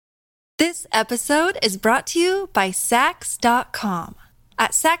This episode is brought to you by Sax.com.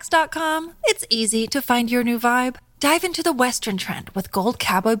 At Sax.com, it's easy to find your new vibe. Dive into the Western trend with gold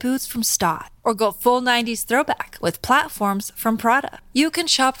cowboy boots from Stott, or go full 90s throwback with platforms from Prada. You can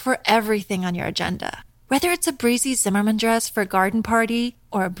shop for everything on your agenda, whether it's a breezy Zimmermann dress for a garden party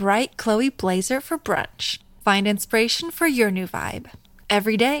or a bright Chloe blazer for brunch. Find inspiration for your new vibe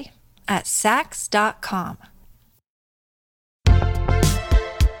every day at Sax.com.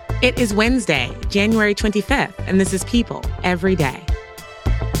 It is Wednesday, January 25th, and this is People Every Day.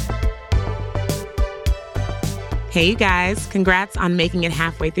 Hey, you guys. Congrats on making it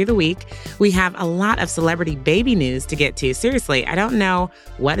halfway through the week. We have a lot of celebrity baby news to get to. Seriously, I don't know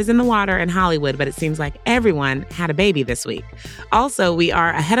what is in the water in Hollywood, but it seems like everyone had a baby this week. Also, we are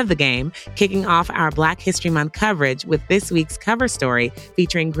ahead of the game, kicking off our Black History Month coverage with this week's cover story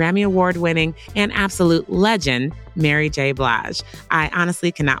featuring Grammy Award-winning and absolute legend, Mary J. Blige. I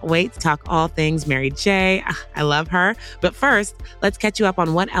honestly cannot wait to talk all things Mary J. I love her. But first, let's catch you up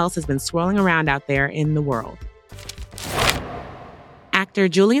on what else has been swirling around out there in the world. Actor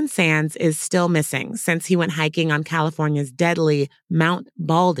Julian Sands is still missing since he went hiking on California's deadly Mount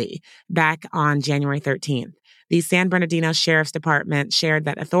Baldy back on January 13th. The San Bernardino Sheriff's Department shared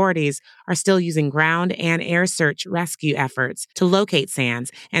that authorities are still using ground and air search rescue efforts to locate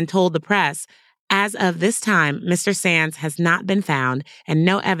Sands and told the press, as of this time, Mr. Sands has not been found and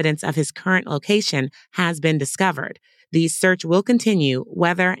no evidence of his current location has been discovered. The search will continue,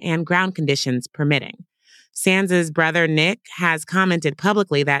 weather and ground conditions permitting. Sands' brother, Nick, has commented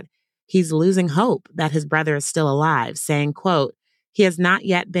publicly that he's losing hope that his brother is still alive, saying, quote, "He has not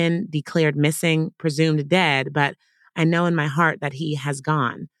yet been declared missing, presumed dead, but I know in my heart that he has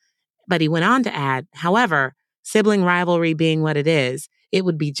gone." But he went on to add, however, sibling rivalry being what it is, it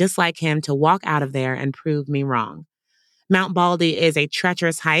would be just like him to walk out of there and prove me wrong. Mount Baldy is a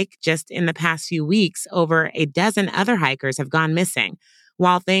treacherous hike. Just in the past few weeks, over a dozen other hikers have gone missing.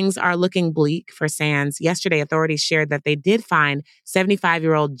 While things are looking bleak for Sands, yesterday authorities shared that they did find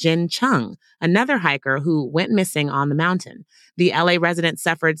 75-year-old Jin Chung, another hiker who went missing on the mountain. The LA resident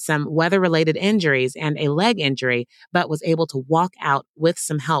suffered some weather-related injuries and a leg injury, but was able to walk out with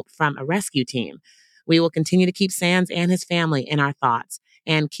some help from a rescue team. We will continue to keep Sands and his family in our thoughts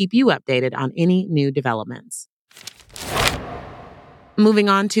and keep you updated on any new developments. Moving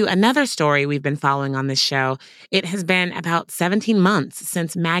on to another story we've been following on this show. It has been about 17 months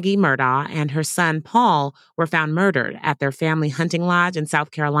since Maggie Murdaugh and her son Paul were found murdered at their family hunting lodge in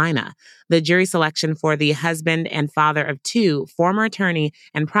South Carolina. The jury selection for the husband and father of two, former attorney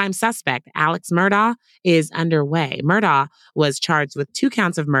and prime suspect Alex Murdaugh, is underway. Murdaugh was charged with 2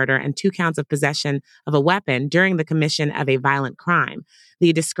 counts of murder and 2 counts of possession of a weapon during the commission of a violent crime.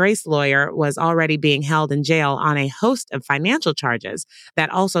 The disgraced lawyer was already being held in jail on a host of financial charges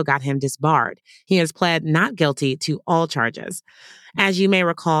that also got him disbarred. He has pled not guilty to all charges. As you may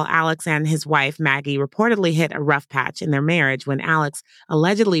recall, Alex and his wife, Maggie, reportedly hit a rough patch in their marriage when Alex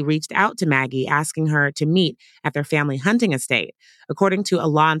allegedly reached out to Maggie asking her to meet at their family hunting estate. According to a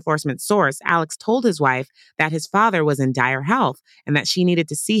law enforcement source, Alex told his wife that his father was in dire health and that she needed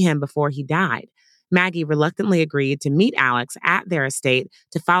to see him before he died. Maggie reluctantly agreed to meet Alex at their estate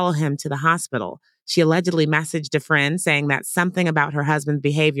to follow him to the hospital. She allegedly messaged a friend saying that something about her husband's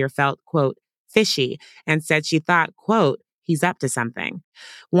behavior felt, quote, fishy, and said she thought, quote, he's up to something.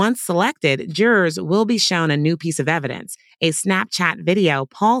 Once selected, jurors will be shown a new piece of evidence, a Snapchat video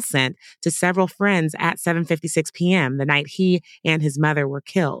Paul sent to several friends at 7:56 p.m. the night he and his mother were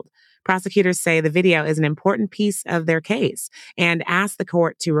killed. Prosecutors say the video is an important piece of their case and ask the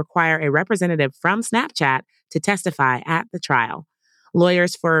court to require a representative from Snapchat to testify at the trial.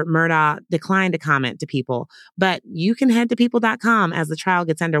 Lawyers for Murdaugh declined to comment to People, but you can head to people.com as the trial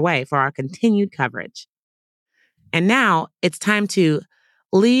gets underway for our continued coverage. And now it's time to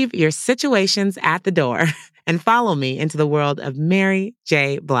leave your situations at the door and follow me into the world of Mary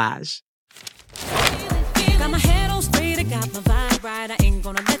J. Blige. Got my head on straight, I got my vibe right, I ain't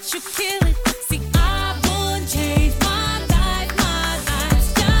gonna let you kill it. See, I wouldn't change my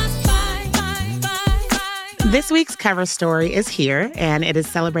life's just fine. This week's cover story is here, and it is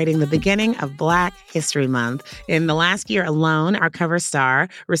celebrating the beginning of Black History Month. In the last year alone, our cover star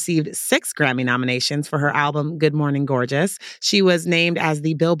received 6 Grammy nominations for her album, Good Morning Gorgeous. She was named as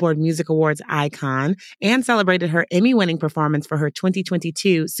the Billboard Music Awards icon and celebrated her Emmy-winning performance for her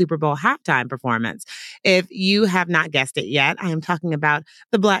 2022 Super Bowl halftime performance. If you have not guessed it yet, I am talking about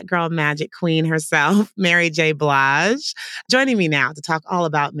the Black Girl Magic Queen herself, Mary J. Blige. Joining me now to talk all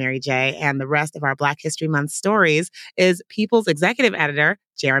about Mary J. and the rest of our Black History Month Stories is People's executive editor,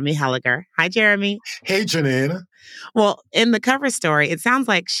 Jeremy Helliger. Hi, Jeremy. Hey, Janine. Well, in the cover story, it sounds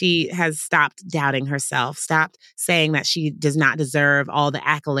like she has stopped doubting herself, stopped saying that she does not deserve all the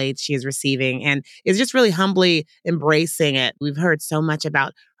accolades she is receiving, and is just really humbly embracing it. We've heard so much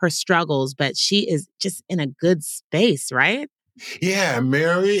about her struggles, but she is just in a good space, right? Yeah,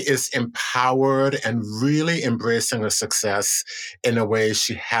 Mary is empowered and really embracing her success in a way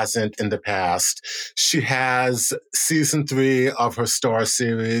she hasn't in the past. She has season 3 of her Star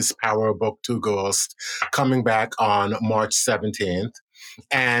series, Power Book 2 Ghost, coming back on March 17th.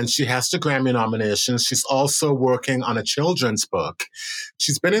 And she has the Grammy nominations. She's also working on a children's book.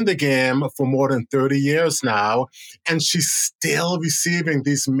 She's been in the game for more than 30 years now, and she's still receiving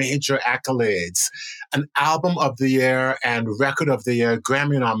these major accolades. An Album of the Year and Record of the Year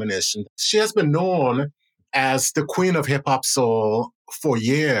Grammy nomination. She has been known as the Queen of Hip Hop Soul for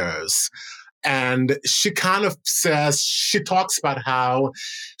years. And she kind of says, she talks about how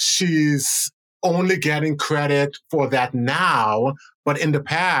she's only getting credit for that now, but in the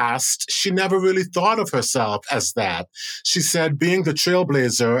past, she never really thought of herself as that. She said, being the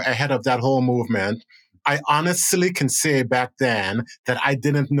trailblazer ahead of that whole movement, I honestly can say back then that I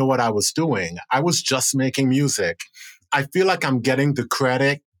didn't know what I was doing. I was just making music. I feel like I'm getting the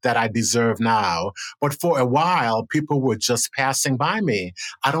credit that I deserve now. But for a while, people were just passing by me.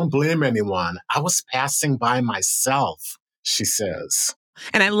 I don't blame anyone. I was passing by myself, she says.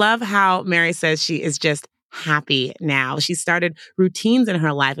 And I love how Mary says she is just happy now. She started routines in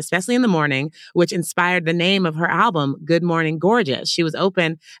her life, especially in the morning, which inspired the name of her album, Good Morning Gorgeous. She was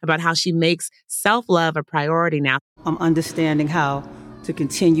open about how she makes self-love a priority now. I'm understanding how to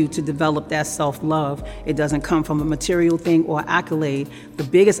continue to develop that self-love. It doesn't come from a material thing or accolade. The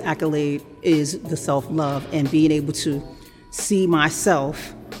biggest accolade is the self-love and being able to see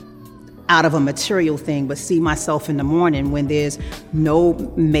myself out of a material thing, but see myself in the morning when there's no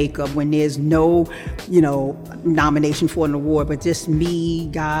makeup, when there's no, nomination for an award, but just me,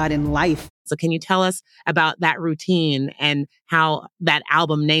 God, and life. So can you tell us about that routine and how that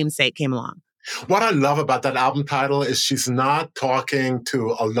album Namesake came along? What I love about that album title is she's not talking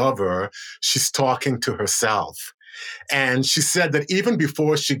to a lover, she's talking to herself. And she said that even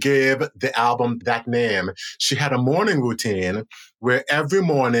before she gave the album that name, she had a morning routine where every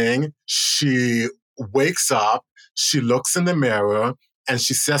morning she wakes up, she looks in the mirror, and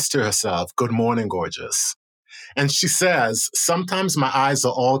she says to herself, "Good morning, gorgeous." And she says, sometimes my eyes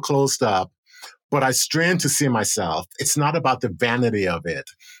are all closed up, but I strain to see myself. It's not about the vanity of it.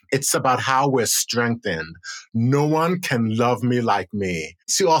 It's about how we're strengthened. No one can love me like me.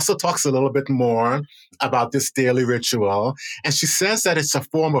 She also talks a little bit more about this daily ritual, and she says that it's a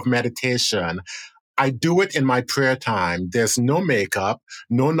form of meditation. I do it in my prayer time. There's no makeup,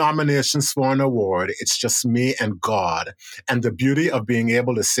 no nominations for an award. It's just me and God. And the beauty of being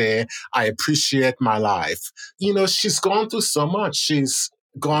able to say, I appreciate my life. She's gone through so much. She's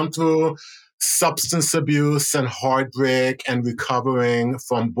gone through substance abuse and heartbreak and recovering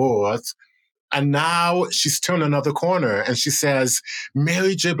from both. And now she's turned another corner and she says,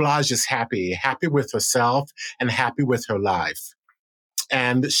 Mary J. Blige is happy with herself and happy with her life.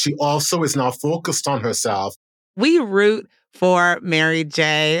 And she also is now focused on herself. We root for Mary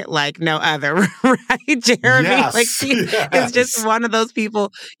J. like no other, right, Jeremy? Yes, like she is just one of those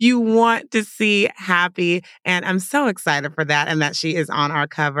people you want to see happy. And I'm so excited for that and that she is on our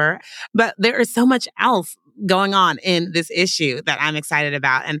cover. But there is so much else going on in this issue that I'm excited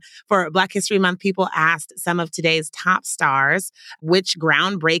about. And for Black History Month, people asked some of today's top stars which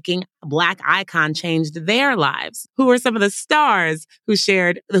groundbreaking Black icon changed their lives. Who are some of the stars who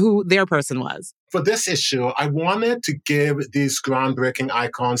shared who their person was? For this issue, I wanted to give these groundbreaking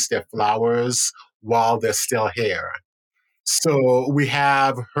icons their flowers while they're still here. So we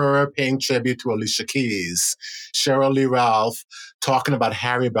have her paying tribute to Alicia Keys, Cheryl Lee Ralph talking about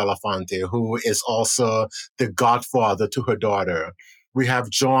Harry Belafonte, who is also the godfather to her daughter. We have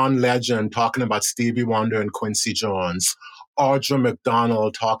John Legend talking about Stevie Wonder and Quincy Jones, Audra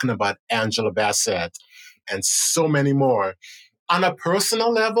McDonald talking about Angela Bassett, and so many more. On a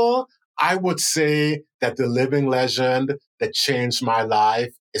personal level, I would say that the living legend that changed my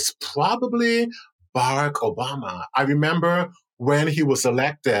life is probably Barack Obama. I remember when he was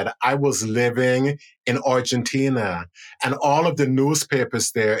elected, I was living in Argentina, and all of the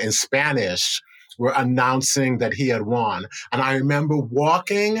newspapers there in Spanish were announcing that he had won. And I remember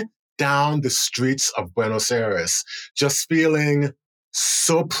walking down the streets of Buenos Aires, just feeling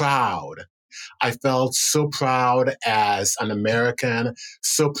so proud. I felt so proud as an American,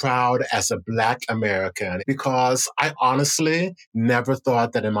 so proud as a Black American, because I honestly never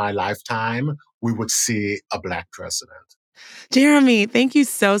thought that in my lifetime we would see a Black president. Jeremy, thank you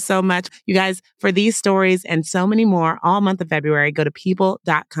so, so much. You guys, for these stories and so many more all month of February, go to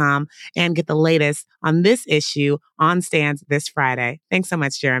people.com and get the latest on this issue on stands this Friday. Thanks so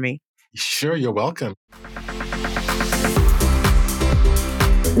much, Jeremy. Sure, you're welcome.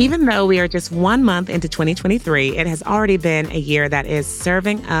 Even though we are just 1 month into 2023, it has already been a year that is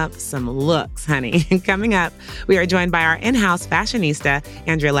serving up some looks, honey. Coming up, we are joined by our in-house fashionista,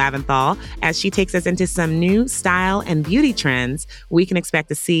 Andrea Laventhal, as she takes us into some new style and beauty trends we can expect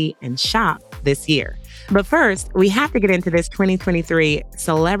to see and shop this year. But first, we have to get into this 2023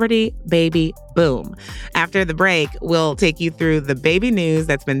 celebrity baby boom. After the break, we'll take you through the baby news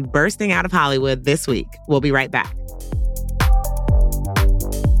that's been bursting out of Hollywood this week. We'll be right back.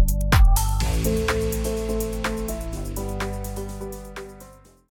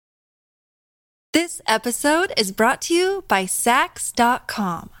 This episode is brought to you by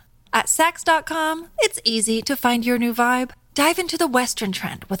Saks.com. At Saks.com, it's easy to find your new vibe. Dive into the Western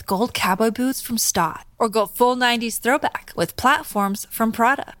trend with gold cowboy boots from Stott, or go full 90s throwback with platforms from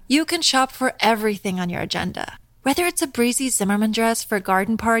Prada. You can shop for everything on your agenda, whether it's a breezy Zimmermann dress for a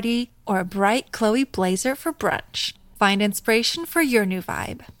garden party or a bright Chloe blazer for brunch. Find inspiration for your new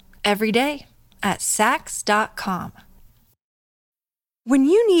vibe every day at Saks.com. When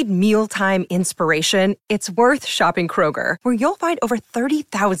you need mealtime inspiration, it's worth shopping Kroger, where you'll find over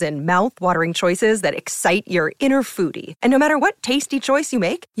 30,000 mouth-watering choices that excite your inner foodie. And no matter what tasty choice you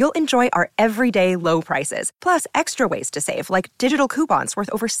make, you'll enjoy our everyday low prices, plus extra ways to save, like digital coupons worth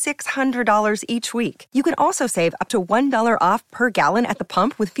over $600 each week. You can also save up to $1 off per gallon at the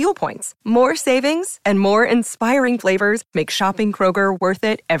pump with fuel points. More savings and more inspiring flavors make shopping Kroger worth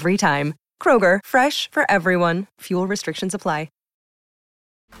it every time. Kroger, fresh for everyone. Fuel restrictions apply.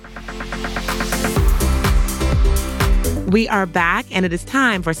 We are back, and it is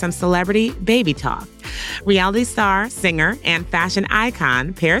time for some celebrity baby talk. Reality star, singer, and fashion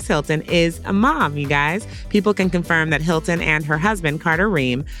icon Paris Hilton is a mom, you guys. People can confirm that Hilton and her husband, Carter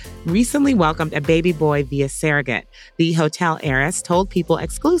Reum, recently welcomed a baby boy via surrogate. The hotel heiress told People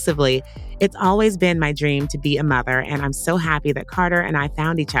exclusively, "It's always been my dream to be a mother, and I'm so happy that Carter and I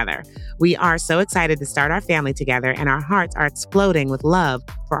found each other. We are so excited to start our family together, and our hearts are exploding with love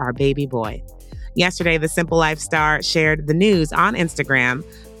for our baby boy." Yesterday, the Simple Life star shared the news on Instagram,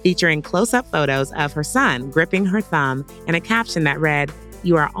 featuring close-up photos of her son gripping her thumb and a caption that read,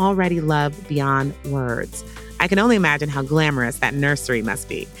 "You are already loved beyond words." I can only imagine how glamorous that nursery must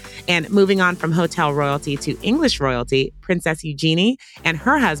be. And moving on from hotel royalty to English royalty, Princess Eugenie and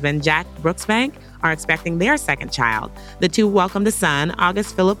her husband, Jack Brooksbank, are expecting their second child. The two welcomed a son,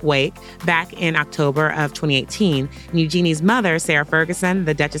 August Philip Wake, back in October of 2018. And Eugenie's mother, Sarah Ferguson,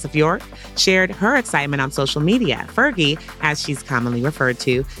 the Duchess of York, shared her excitement on social media. Fergie, as she's commonly referred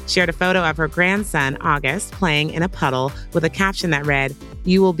to, shared a photo of her grandson, August, playing in a puddle with a caption that read,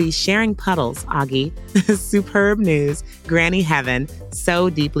 "You will be sharing puddles, Augie." Superb news. Granny heaven. So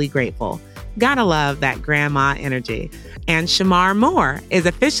deeply grateful. Gotta love that grandma energy. And Shamar Moore is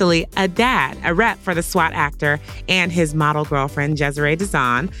officially a dad. A rep for the SWAT actor and his model girlfriend, Desiree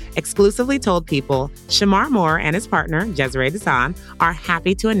Dazan, exclusively told People Shamar Moore and his partner, Desiree Dazan, are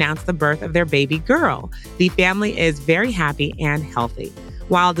happy to announce the birth of their baby girl. The family is very happy and healthy.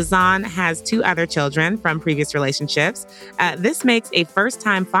 While Dazan has 2 other children from previous relationships, this makes a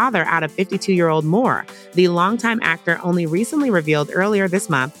first-time father out of 52-year-old Moore. The longtime actor only recently revealed earlier this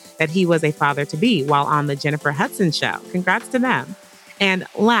month that he was a father-to-be while on the Jennifer Hudson show. Congrats to them. And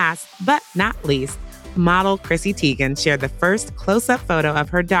last but not least, model Chrissy Teigen shared the first close-up photo of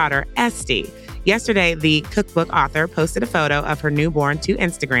her daughter, Esty. Yesterday, the cookbook author posted a photo of her newborn to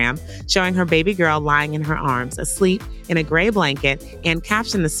Instagram, showing her baby girl lying in her arms, asleep in a gray blanket, and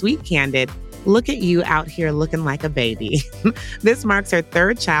captioned the sweet, candid, "Look at you out here looking like a baby." This marks her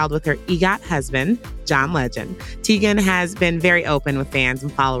 3rd child with her EGOT husband, John Legend. Teigen has been very open with fans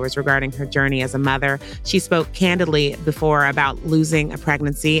and followers regarding her journey as a mother. She spoke candidly before about losing a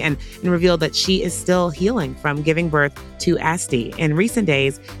pregnancy and revealed that she is still healing from giving birth to Esty. In recent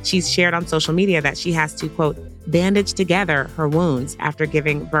days, she's shared on social media that she has to, quote, bandage together her wounds after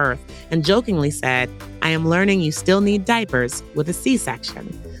giving birth, and jokingly said, "I am learning you still need diapers with a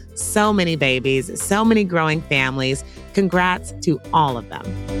C-section." So many babies, so many growing families. Congrats to all of them.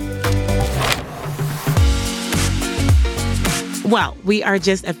 Well, we are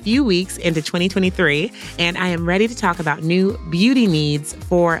just a few weeks into 2023, and I am ready to talk about new beauty needs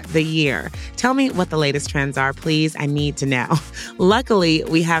for the year. Tell me what the latest trends are, please. I need to know. Luckily,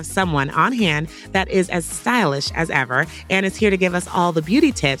 we have someone on hand that is as stylish as ever and is here to give us all the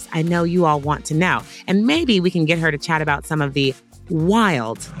beauty tips I know you all want to know. And maybe we can get her to chat about some of the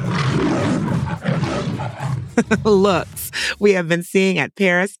wild looks we have been seeing at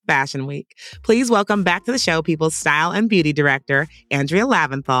Paris Fashion Week. Please welcome back to the show People's Style and Beauty Director, Andrea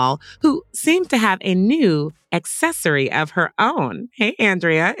Laventhal, who seemed to have a new accessory of her own. Hey,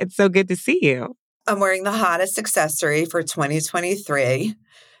 Andrea, it's so good to see you. I'm wearing the hottest accessory for 2023.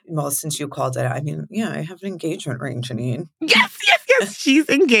 Well, since you called it, I mean, yeah, I have an engagement ring, Janine. Yes. She's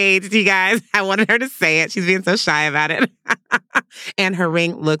engaged, you guys. I wanted her to say it. She's being so shy about it. And her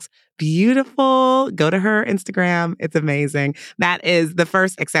ring looks beautiful. Go to her Instagram. It's amazing. That is the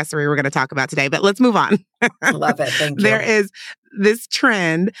first accessory we're going to talk about today, but let's move on. Love it. Thank you. There is this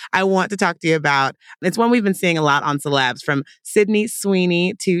trend I want to talk to you about. It's one we've been seeing a lot on celebs, from Sydney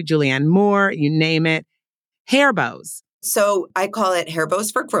Sweeney to Julianne Moore, you name it. Hair bows. So I call it hair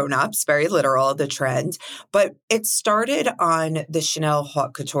bows for grownups, very literal, the trend. But it started on the Chanel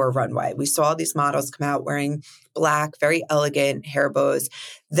Haute Couture runway. We saw these models come out wearing black, very elegant hair bows.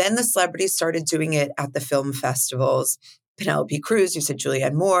 Then the celebrities started doing it at the film festivals. Penelope Cruz, you said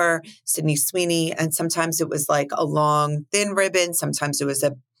Julianne Moore, Sydney Sweeney, and sometimes it was like a long, thin ribbon. Sometimes it was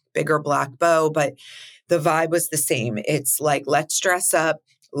a bigger black bow, but the vibe was the same. It's like, let's dress up.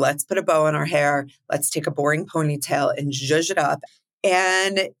 Let's put a bow in our hair. Let's take a boring ponytail and zhuzh it up.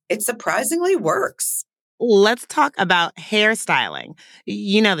 And it surprisingly works. Let's talk about hairstyling.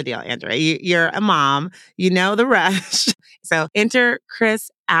 You know the deal, Andrea. You're a mom. You know the rush. So enter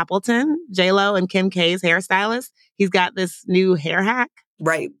Chris Appleton, J-Lo and Kim K's hairstylist. He's got this new hair hack.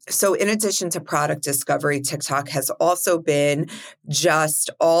 Right. So in addition to product discovery, TikTok has also been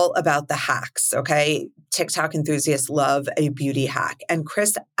just all about the hacks, okay? TikTok enthusiasts love a beauty hack. And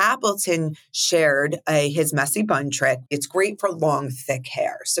Chris Appleton shared his messy bun trick. It's great for long, thick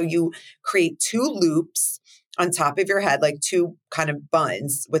hair. So you create two loops on top of your head, like two kind of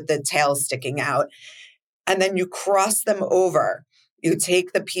buns with the tail sticking out. And then you cross them over. You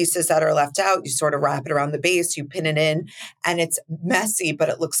take the pieces that are left out, you sort of wrap it around the base, you pin it in, and it's messy, but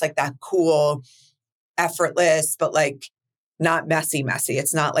it looks like that cool, effortless, but like not messy.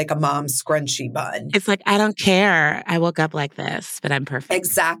 It's not like a mom's scrunchy bun. It's like, I don't care. I woke up like this, but I'm perfect.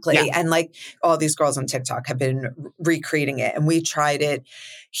 Exactly. Yeah. And like all these girls on TikTok have been recreating it. And we tried it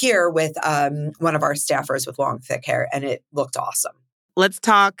here with one of our staffers with long, thick hair, and it looked awesome. Let's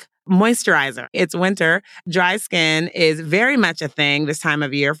talk moisturizer. It's winter. Dry skin is very much a thing this time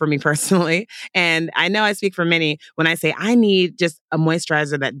of year for me personally. And I know I speak for many when I say I need just a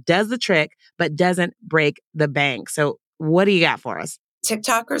moisturizer that does the trick, but doesn't break the bank. So what do you got for us?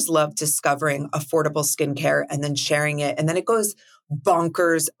 TikTokers love discovering affordable skincare and then sharing it. And then it goes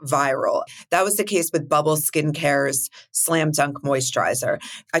bonkers viral. That was the case with Bubble Skincare's Slam Dunk Moisturizer.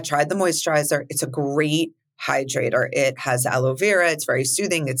 I tried the moisturizer. It's a great hydrator. It has aloe vera. It's very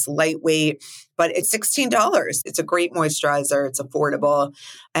soothing. It's lightweight, but it's $16. It's a great moisturizer. It's affordable.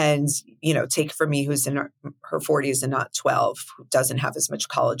 And, you know, take it from me, who's in her 40s and not 12, who doesn't have as much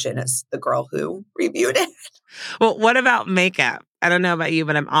collagen as the girl who reviewed it. Well, what about makeup? I don't know about you,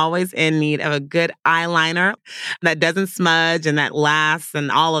 but I'm always in need of a good eyeliner that doesn't smudge and that lasts and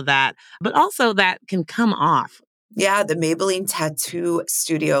all of that, but also that can come off. Yeah, the Maybelline Tattoo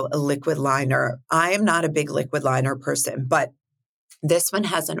Studio liquid liner. I am not a big liquid liner person, but this one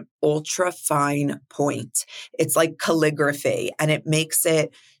has an ultra fine point. It's like calligraphy, and it makes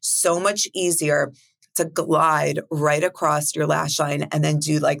it so much easier to glide right across your lash line and then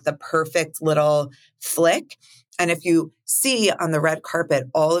do like the perfect little flick. And if you see on the red carpet,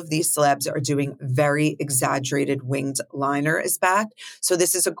 all of these celebs are doing very exaggerated winged liner is back. So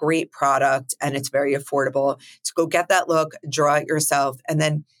this is a great product and it's very affordable. To go get that look, draw it yourself. And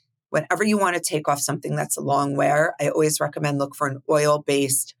then whenever you want to take off something that's a long wear, I always recommend look for an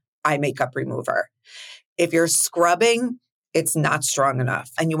oil-based eye makeup remover. If you're scrubbing, it's not strong enough.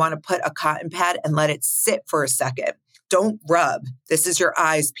 And you want to put a cotton pad and let it sit for a second. Don't rub. This is your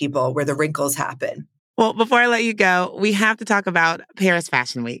eyes, people, where the wrinkles happen. Well, before I let you go, we have to talk about Paris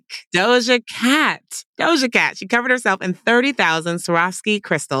Fashion Week. Doja Cat. She covered herself in 30,000 Swarovski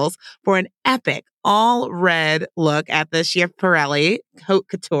crystals for an epic all-red look at the Schiaparelli Haute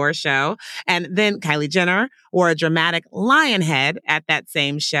Couture show. And then Kylie Jenner wore a dramatic lion head at that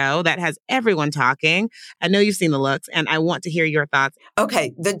same show that has everyone talking. I know you've seen the looks, and I want to hear your thoughts.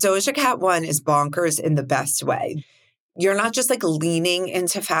 Okay, the Doja Cat one is bonkers in the best way. You're not just like leaning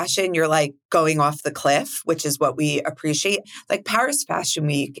into fashion, you're like going off the cliff, which is what we appreciate. Like Paris Fashion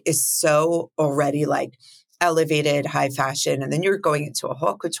Week is so already like elevated high fashion. And then you're going into a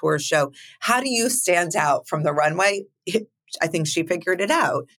haute couture show. How do you stand out from the runway? I think she figured it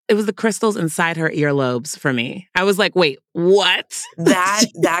out. It was the crystals inside her earlobes for me. I was like, wait, what?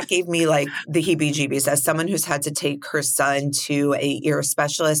 That gave me like the heebie-jeebies as someone who's had to take her son to a ear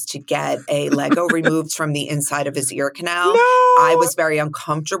specialist to get a Lego removed from the inside of his ear canal. No! I was very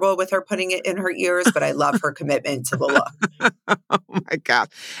uncomfortable with her putting it in her ears, but I love her commitment to the look. Oh my God.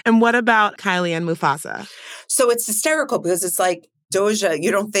 And what about Kylie and Mufasa? So it's hysterical because it's like, Doja,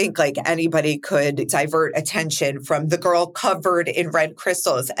 you don't think like anybody could divert attention from the girl covered in red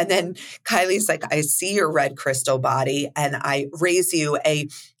crystals. And then Kylie's like, I see your red crystal body and I raise you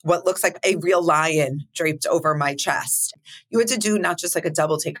what looks like a real lion draped over my chest. You had to do not just like a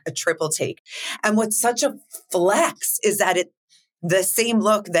double take, a triple take. And what's such a flex is that the same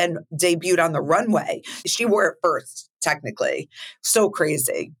look then debuted on the runway. She wore it first, technically. So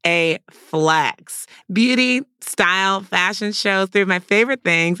crazy. A flex. Beauty, style, fashion shows, they're my favorite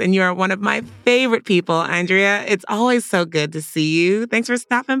things. And you're one of my favorite people, Andrea. It's always so good to see you. Thanks for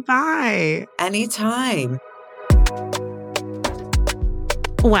stopping by. Anytime.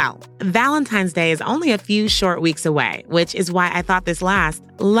 Well, Valentine's Day is only a few short weeks away, which is why I thought this last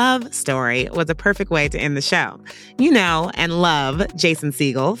love story was a perfect way to end the show. You know and love Jason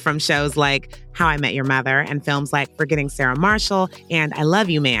Segel from shows like How I Met Your Mother and films like Forgetting Sarah Marshall and I Love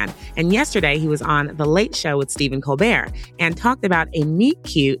You Man. And yesterday he was on The Late Show with Stephen Colbert and talked about a meet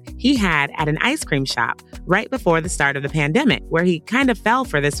cute he had at an ice cream shop right before the start of the pandemic, where he kind of fell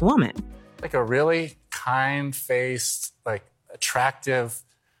for this woman. Like a really kind-faced, like attractive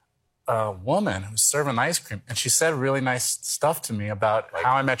woman who's serving ice cream. And she said really nice stuff to me about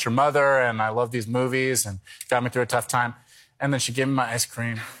How I Met Your Mother and I love these movies and got me through a tough time. And then she gave me my ice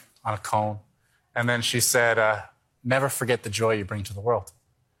cream on a cone. And then she said, never forget the joy you bring to the world.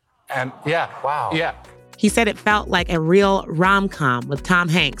 And yeah. Wow. Yeah. He said it felt like a real rom-com with Tom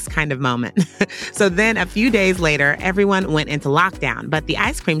Hanks kind of moment. So then a few days later, everyone went into lockdown, but the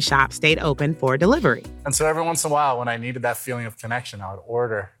ice cream shop stayed open for delivery. And so every once in a while, when I needed that feeling of connection, I would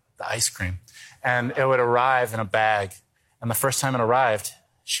order the ice cream and it would arrive in a bag. And the first time it arrived,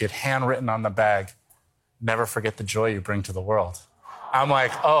 she had handwritten on the bag, never forget the joy you bring to the world. I'm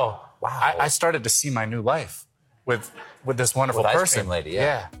like, oh, wow. I started to see my new life with this wonderful person. Ice cream lady,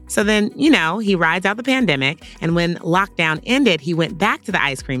 yeah. So then, he rides out the pandemic. And when lockdown ended, he went back to the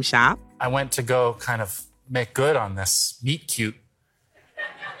ice cream shop. I went to go kind of make good on this meet cute.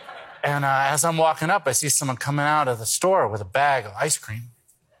 And as I'm walking up, I see someone coming out of the store with a bag of ice cream.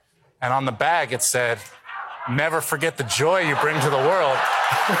 And on the bag, it said, never forget the joy you bring to the world.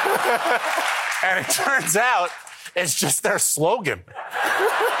 And it turns out it's just their slogan.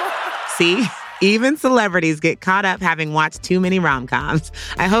 See? Even celebrities get caught up having watched too many rom-coms.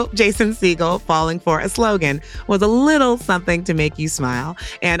 I hope Jason Segel falling for a slogan was a little something to make you smile.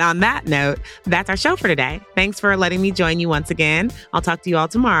 And on that note, that's our show for today. Thanks for letting me join you once again. I'll talk to you all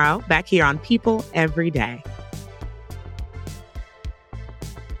tomorrow back here on People Every Day.